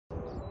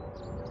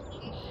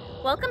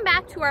Welcome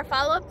back to our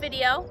follow-up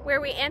video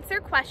where we answer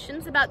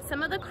questions about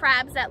some of the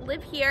crabs that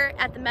live here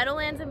at the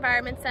Meadowlands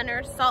Environment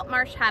Center Salt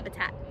Marsh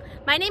Habitat.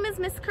 My name is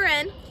Ms.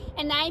 Corym.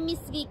 And I'm Miss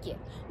Vicki.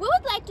 We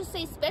would like to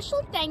say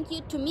special thank you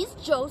to Miss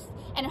Jost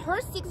and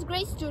her 6th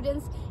grade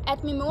students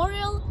at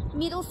Memorial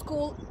Middle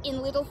School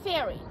in Little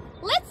Ferry.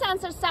 Let's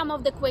answer some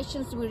of the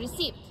questions we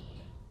received.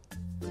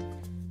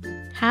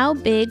 How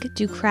big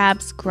do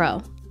crabs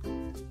grow?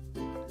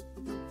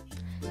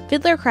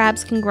 Fiddler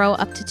crabs can grow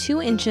up to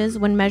 2 inches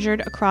when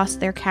measured across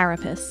their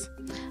carapace.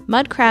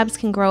 Mud crabs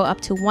can grow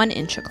up to 1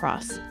 inch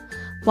across.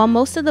 While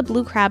most of the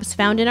blue crabs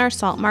found in our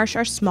salt marsh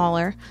are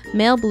smaller,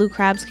 male blue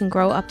crabs can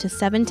grow up to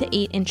 7 to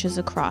 8 inches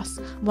across,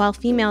 while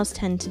females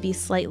tend to be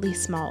slightly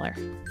smaller.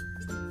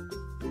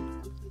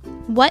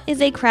 What is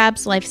a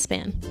crab's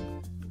lifespan?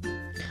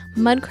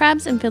 Mud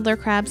crabs and fiddler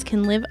crabs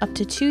can live up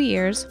to 2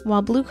 years,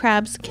 while blue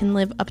crabs can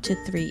live up to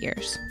 3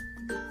 years.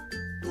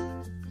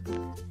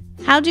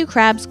 How do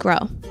crabs grow?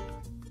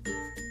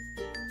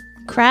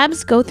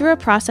 Crabs go through a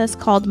process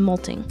called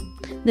molting.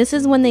 This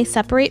is when they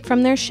separate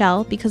from their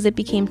shell because it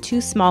became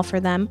too small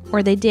for them,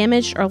 or they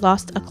damaged or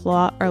lost a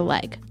claw or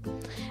leg.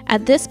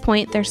 At this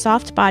point, their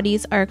soft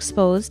bodies are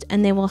exposed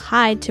and they will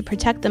hide to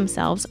protect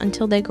themselves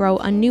until they grow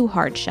a new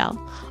hard shell,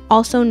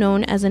 also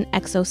known as an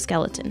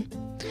exoskeleton.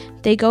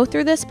 They go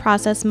through this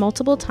process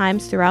multiple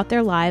times throughout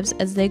their lives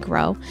as they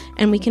grow,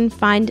 and we can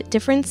find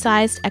different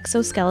sized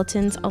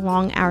exoskeletons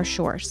along our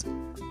shores.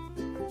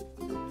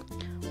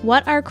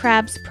 What are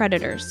crabs'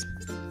 predators?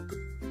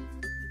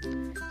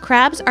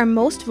 Crabs are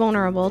most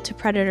vulnerable to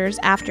predators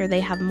after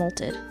they have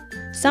molted.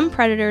 Some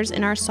predators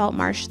in our salt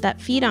marsh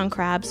that feed on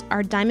crabs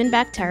are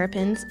diamondback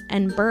terrapins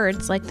and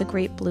birds like the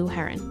great blue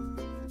heron.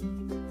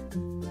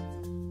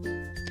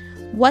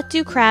 What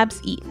do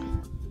crabs eat?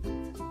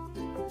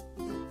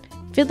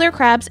 Fiddler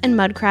crabs and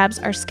mud crabs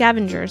are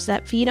scavengers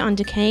that feed on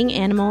decaying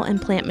animal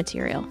and plant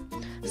material,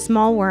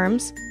 small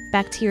worms,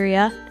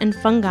 bacteria, and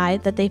fungi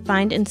that they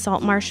find in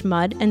salt marsh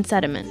mud and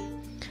sediment.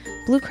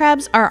 Blue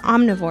crabs are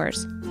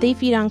omnivores. They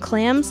feed on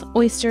clams,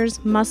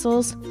 oysters,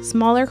 mussels,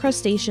 smaller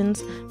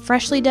crustaceans,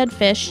 freshly dead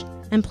fish,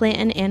 and plant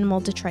and animal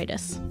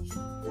detritus.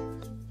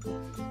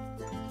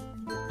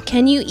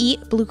 Can you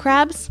eat blue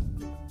crabs?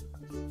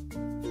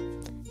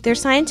 Their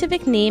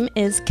scientific name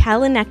is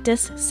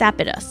Callinectus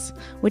sapidus,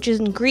 which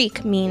in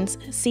Greek means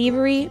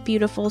savory,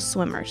 beautiful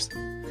swimmers.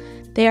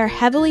 They are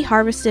heavily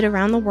harvested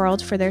around the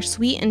world for their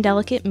sweet and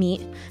delicate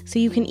meat, so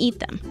you can eat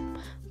them.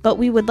 But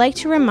we would like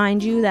to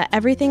remind you that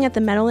everything at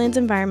the Meadowlands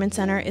Environment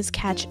Center is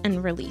catch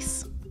and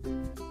release.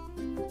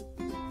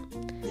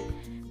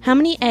 How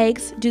many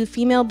eggs do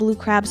female blue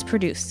crabs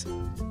produce?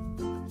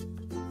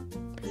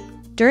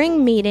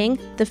 During mating,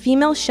 the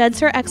female sheds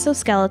her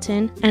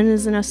exoskeleton and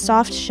is in a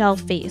soft shell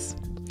phase.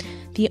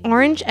 The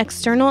orange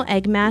external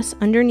egg mass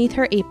underneath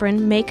her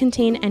apron may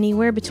contain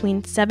anywhere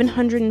between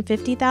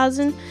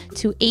 750,000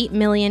 to 8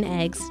 million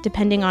eggs,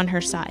 depending on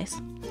her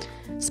size.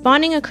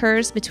 Spawning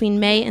occurs between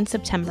May and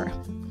September.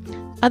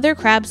 Other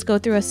crabs go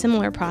through a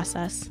similar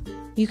process.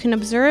 You can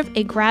observe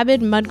a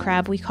gravid mud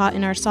crab we caught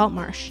in our salt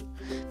marsh.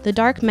 The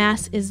dark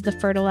mass is the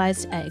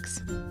fertilized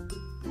eggs.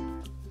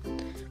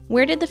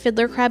 Where did the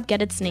fiddler crab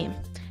get its name?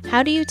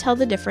 How do you tell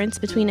the difference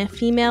between a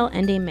female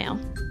and a male?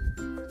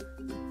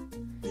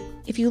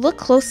 If you look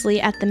closely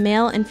at the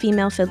male and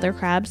female fiddler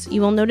crabs,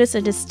 you will notice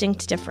a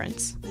distinct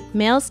difference.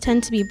 Males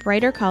tend to be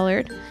brighter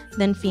colored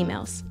than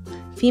females.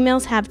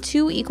 Females have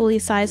 2 equally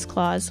sized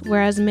claws,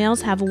 whereas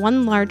males have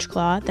 1 large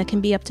claw that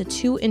can be up to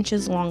 2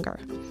 inches longer.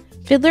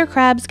 Fiddler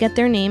crabs get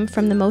their name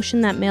from the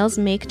motion that males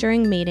make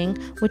during mating,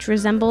 which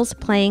resembles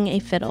playing a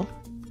fiddle.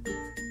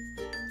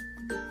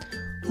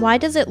 Why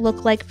does it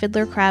look like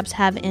fiddler crabs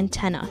have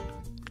antennae?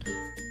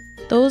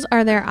 Those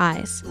are their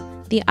eyes.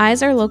 The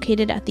eyes are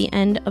located at the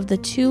end of the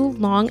 2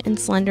 long and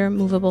slender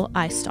movable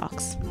eye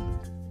stalks.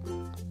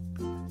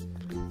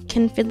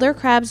 Can fiddler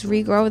crabs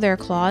regrow their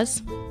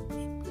claws?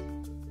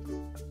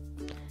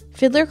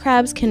 Fiddler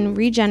crabs can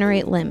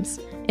regenerate limbs.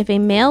 If a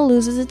male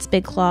loses its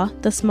big claw,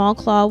 the small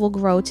claw will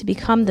grow to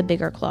become the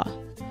bigger claw.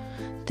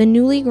 The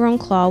newly grown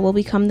claw will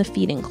become the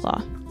feeding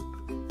claw.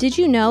 Did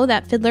you know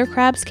that fiddler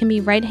crabs can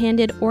be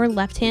right-handed or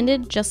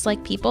left-handed, just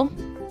like people?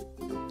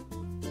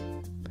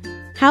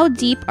 How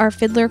deep are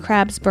fiddler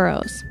crabs'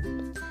 burrows?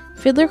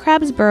 Fiddler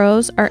crabs'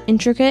 burrows are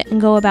intricate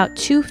and go about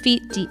 2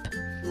 feet deep.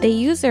 They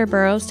use their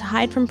burrows to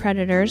hide from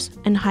predators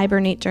and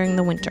hibernate during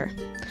the winter.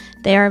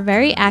 They are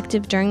very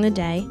active during the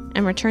day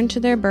and return to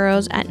their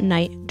burrows at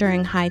night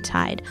during high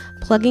tide,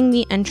 plugging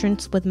the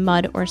entrance with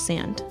mud or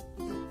sand.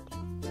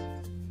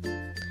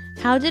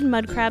 How did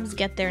mud crabs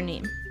get their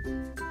name?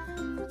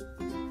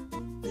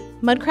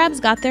 Mud crabs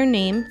got their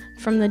name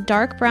from the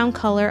dark brown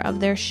color of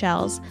their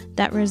shells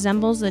that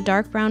resembles the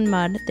dark brown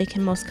mud they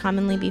can most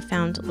commonly be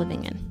found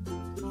living in.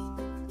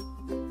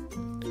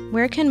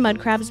 Where can mud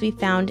crabs be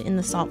found in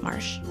the salt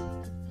marsh?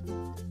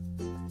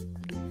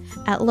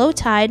 At low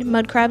tide,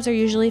 mud crabs are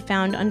usually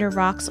found under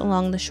rocks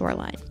along the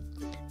shoreline.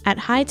 At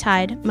high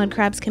tide, mud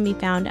crabs can be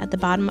found at the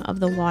bottom of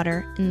the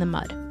water in the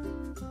mud.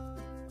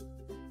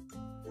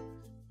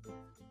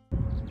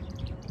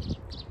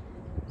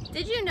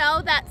 Did you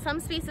know that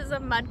some species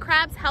of mud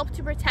crabs help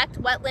to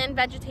protect wetland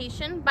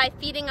vegetation by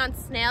feeding on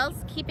snails,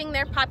 keeping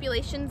their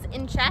populations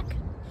in check?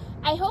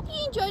 I hope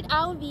you enjoyed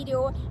our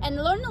video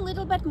and learned a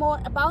little bit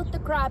more about the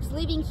crabs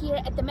living here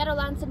at the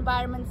Meadowlands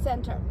Environment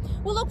Center.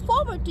 We look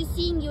forward to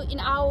seeing you in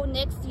our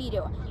next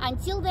video.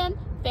 Until then,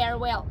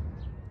 farewell.